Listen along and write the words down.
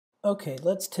Okay,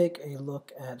 let's take a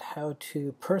look at how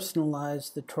to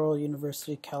personalize the Touro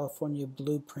University California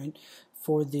blueprint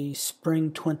for the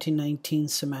spring 2019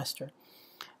 semester.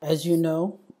 As you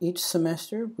know, each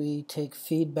semester we take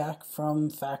feedback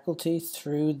from faculty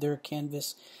through their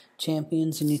Canvas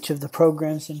champions in each of the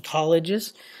programs and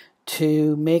colleges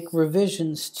to make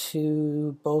revisions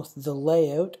to both the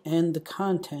layout and the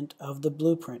content of the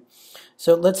blueprint.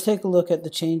 So let's take a look at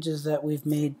the changes that we've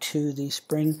made to the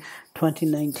spring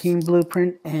 2019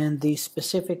 blueprint and the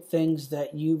specific things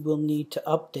that you will need to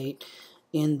update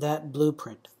in that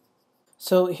blueprint.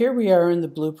 So here we are in the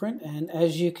blueprint, and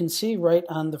as you can see right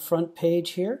on the front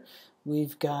page here,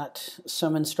 we've got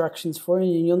some instructions for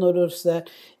you, and you'll notice that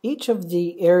each of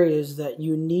the areas that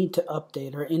you need to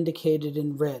update are indicated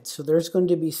in red. So there's going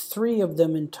to be 3 of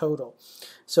them in total.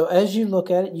 So as you look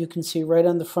at it, you can see right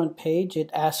on the front page, it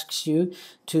asks you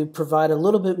to provide a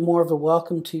little bit more of a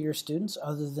welcome to your students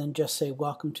other than just say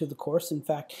welcome to the course. In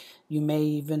fact, you may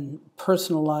even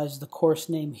personalize the course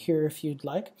name here if you'd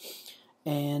like.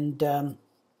 And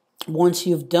once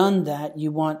you've done that,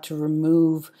 you want to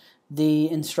remove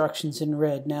the instructions in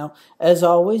red. Now, as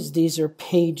always, these are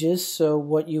pages, so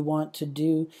what you want to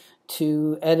do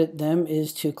to edit them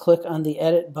is to click on the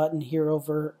edit button here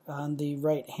over on the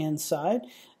right hand side,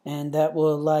 and that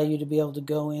will allow you to be able to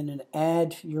go in and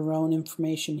add your own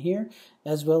information here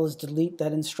as well as delete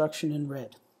that instruction in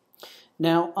red.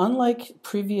 Now, unlike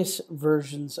previous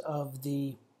versions of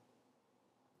the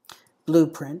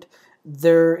blueprint,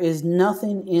 there is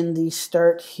nothing in the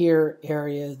Start Here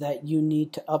area that you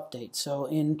need to update. So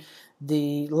in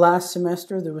the last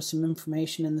semester, there was some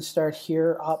information in the Start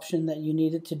Here option that you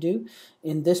needed to do.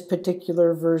 In this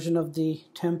particular version of the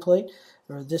template,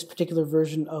 or this particular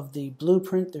version of the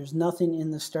blueprint, there's nothing in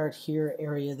the Start Here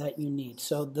area that you need.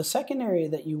 So the second area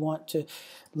that you want to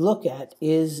look at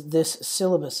is this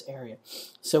syllabus area.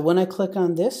 So when I click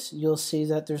on this, you'll see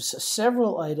that there's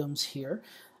several items here.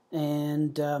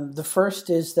 And the first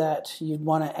is that you'd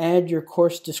want to add your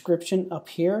course description up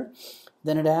here.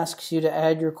 Then it asks you to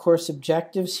add your course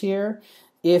objectives here.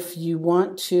 If you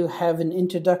want to have an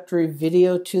introductory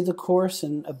video to the course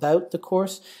and about the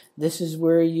course, this is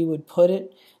where you would put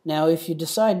it. Now, if you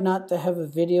decide not to have a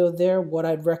video there, what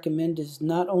I'd recommend is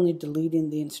not only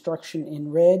deleting the instruction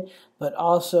in red, but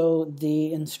also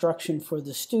the instruction for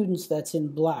the students that's in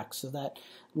black, so that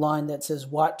line that says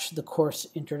watch the course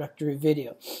introductory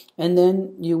video. And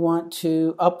then you want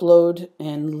to upload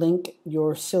and link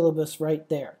your syllabus right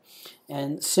there.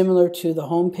 And similar to the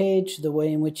home page, the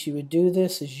way in which you would do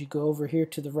this is you go over here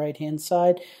to the right hand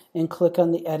side and click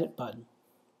on the edit button.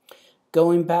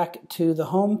 Going back to the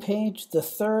home page, the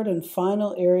third and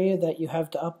final area that you have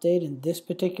to update in this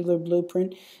particular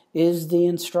blueprint is the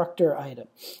instructor item.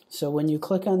 So when you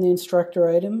click on the instructor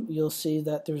item, you'll see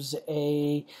that there's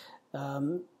a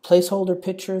placeholder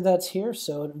picture that's here,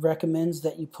 so it recommends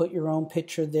that you put your own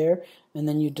picture there and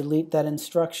then you delete that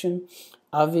instruction.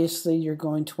 Obviously, you're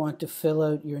going to want to fill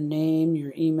out your name,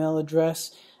 your email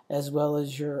address, as well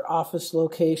as your office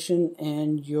location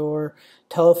and your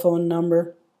telephone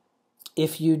number.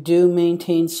 If you do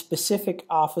maintain specific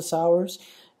office hours,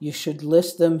 you should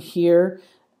list them here.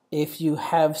 If you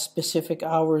have specific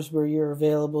hours where you're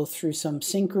available through some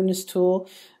synchronous tool,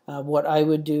 what I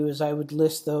would do is I would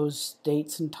list those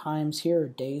dates and times here, or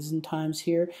days and times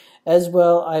here. As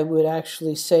well, I would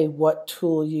actually say what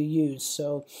tool you use.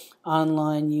 So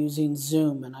online using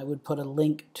Zoom, and I would put a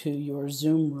link to your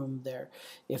Zoom room there,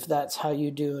 if that's how you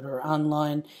do it, or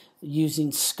online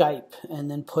using Skype,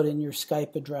 and then put in your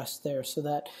Skype address there, so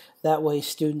that way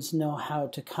students know how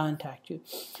to contact you.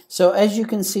 So as you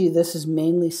can see, this is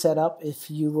mainly set up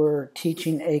if you were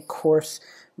teaching a course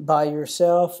by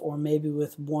yourself or maybe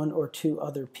with 1 or 2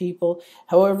 other people.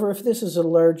 However, if this is a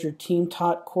larger team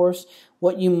taught course,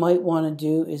 what you might want to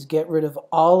do is get rid of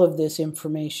all of this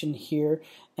information here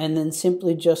and then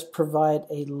simply just provide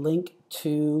a link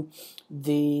to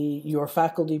your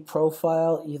faculty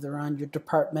profile, either on your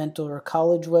departmental or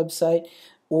college website,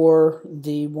 or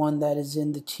the one that is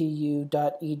in the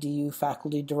TUWD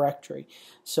faculty directory.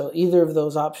 So either of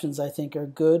those options I think are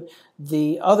good.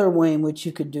 The other way in which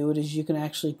you could do it is you can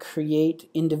actually create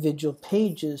individual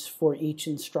pages for each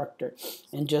instructor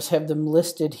and just have them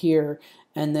listed here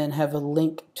and then have a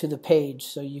link to the page.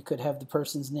 So you could have the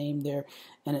person's name there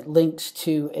and it links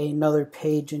to another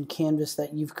page in Canvas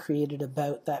that you've created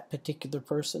about that particular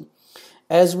person.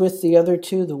 As with the other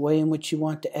two, the way in which you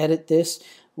want to edit this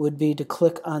would be to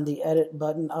click on the edit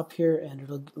button up here, and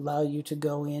it'll allow you to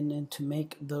go in and to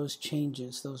make those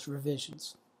changes, those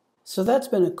revisions. So that's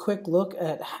been a quick look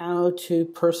at how to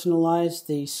personalize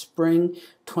the Spring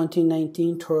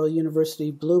 2019 Touro University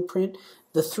Blueprint.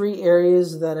 The 3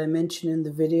 areas that I mentioned in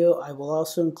the video, I will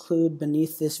also include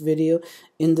beneath this video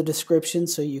in the description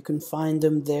so you can find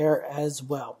them there as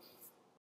well.